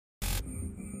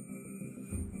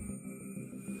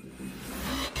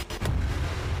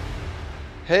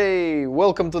Hey,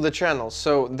 welcome to the channel.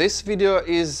 So this video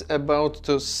is about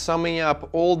to summing up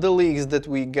all the leaks that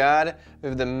we got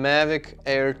with the Mavic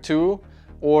Air 2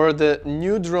 or the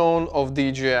new drone of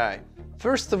DJI.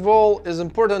 First of all, it's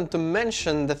important to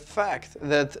mention the fact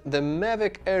that the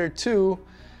Mavic Air 2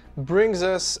 brings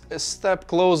us a step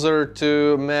closer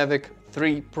to Mavic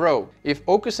 3 Pro. If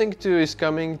Ocusync 2 is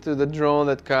coming to the drone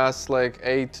that costs like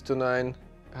 $800 to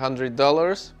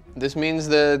 $900, this means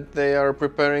that they are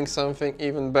preparing something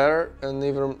even better and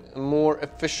even more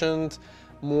efficient,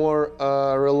 more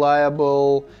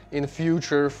reliable in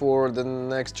future for the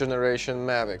next generation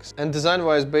Mavics. And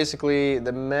design-wise, basically,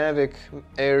 the Mavic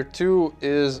Air 2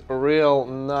 is a real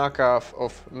knockoff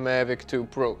of Mavic 2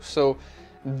 Pro. So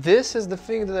this is the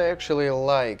thing that I actually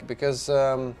like, because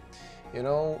you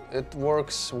know, it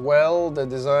works well, the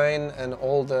design and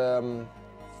all the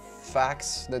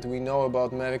facts that we know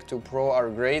about Mavic 2 Pro are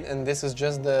great, and this is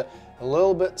just a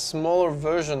little bit smaller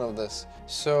version of this.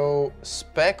 So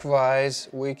spec-wise,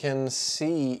 we can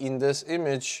see in this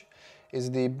image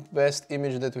is the best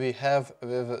image that we have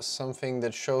with something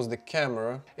that shows the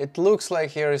camera. It looks like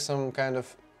here is some kind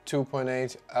of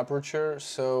 2.8 aperture.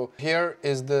 So here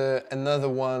is another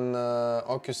one,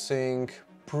 Ocusync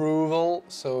approval,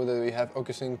 so that we have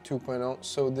Ocusync 2.0.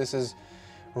 So this is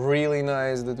really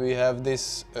nice that we have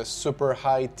this super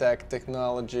high-tech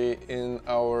technology in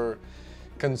our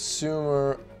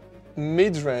consumer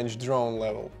mid-range drone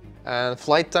level. And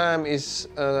flight time is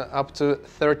up to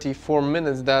 34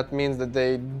 minutes. That means that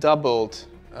they doubled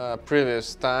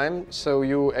previous time, so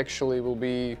you actually will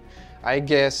be, I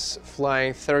guess,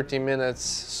 flying 30 minutes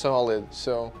solid,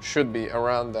 so should be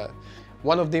around that.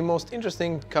 One of the most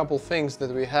interesting couple things that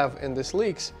we have in these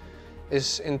leaks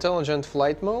is intelligent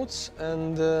flight modes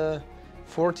and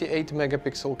 48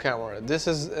 megapixel camera. This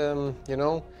is, you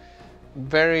know,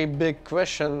 very big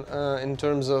question in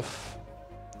terms of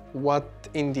what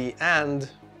in the end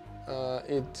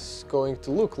it's going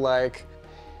to look like.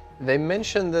 They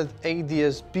mentioned that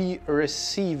ADS-B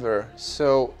receiver,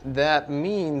 so that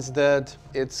means that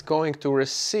it's going to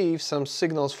receive some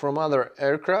signals from other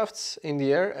aircrafts in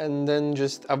the air and then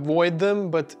just avoid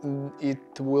them, but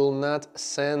it will not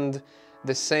send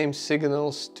the same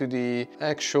signals to the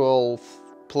actual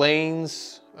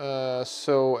planes,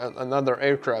 so another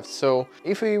aircraft. So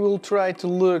if we will try to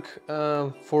look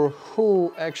for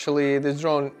who actually this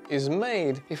drone is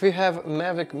made, if we have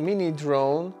Mavic Mini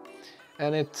drone,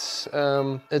 and it's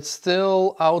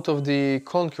still out of the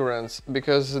concurrents,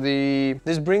 because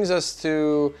this brings us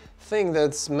to think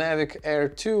that Mavic Air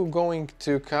 2 going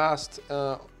to cost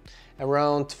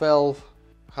around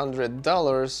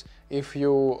 $1,200 if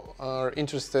you are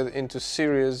interested into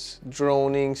serious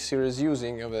droning, serious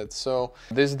using of it. So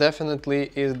this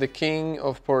definitely is the king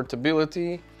of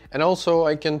portability. And also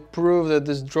I can prove that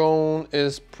this drone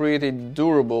is pretty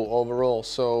durable overall.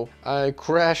 So I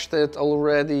crashed it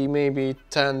already maybe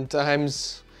 10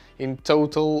 times in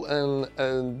total,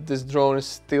 and this drone is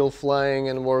still flying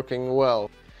and working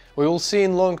well. We will see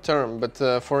in long term, but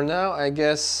for now I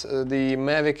guess the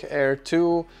Mavic Air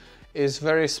 2 is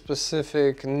very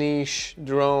specific niche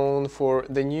drone for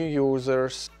the new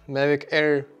users. Mavic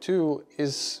Air 2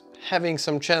 is having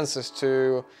some chances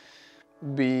to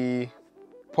be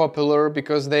popular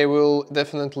because they will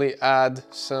definitely add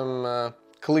some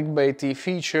clickbaity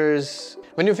features.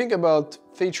 When you think about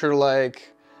feature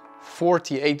like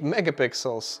 48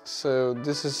 megapixels, so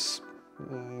this is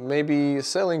maybe a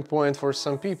selling point for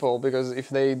some people, because if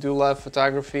they do love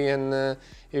photography and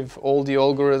if all the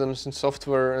algorithms and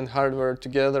software and hardware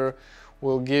together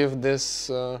will give this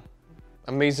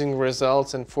amazing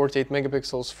results, and 48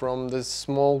 megapixels from this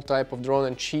small type of drone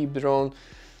and cheap drone,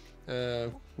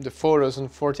 the photos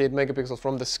and 48 megapixels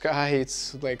from the sky,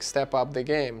 it's like stepping up the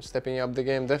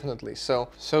game definitely. So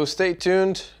stay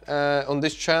tuned. On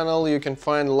this channel you can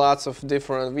find lots of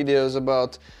different videos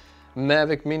about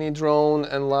Mavic Mini drone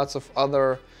and lots of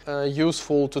other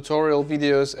useful tutorial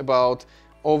videos about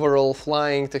overall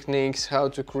flying techniques, how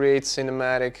to create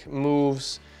cinematic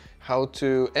moves, how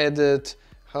to edit,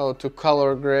 how to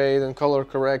color grade and color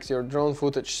correct your drone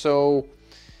footage. So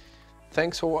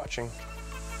thanks for watching.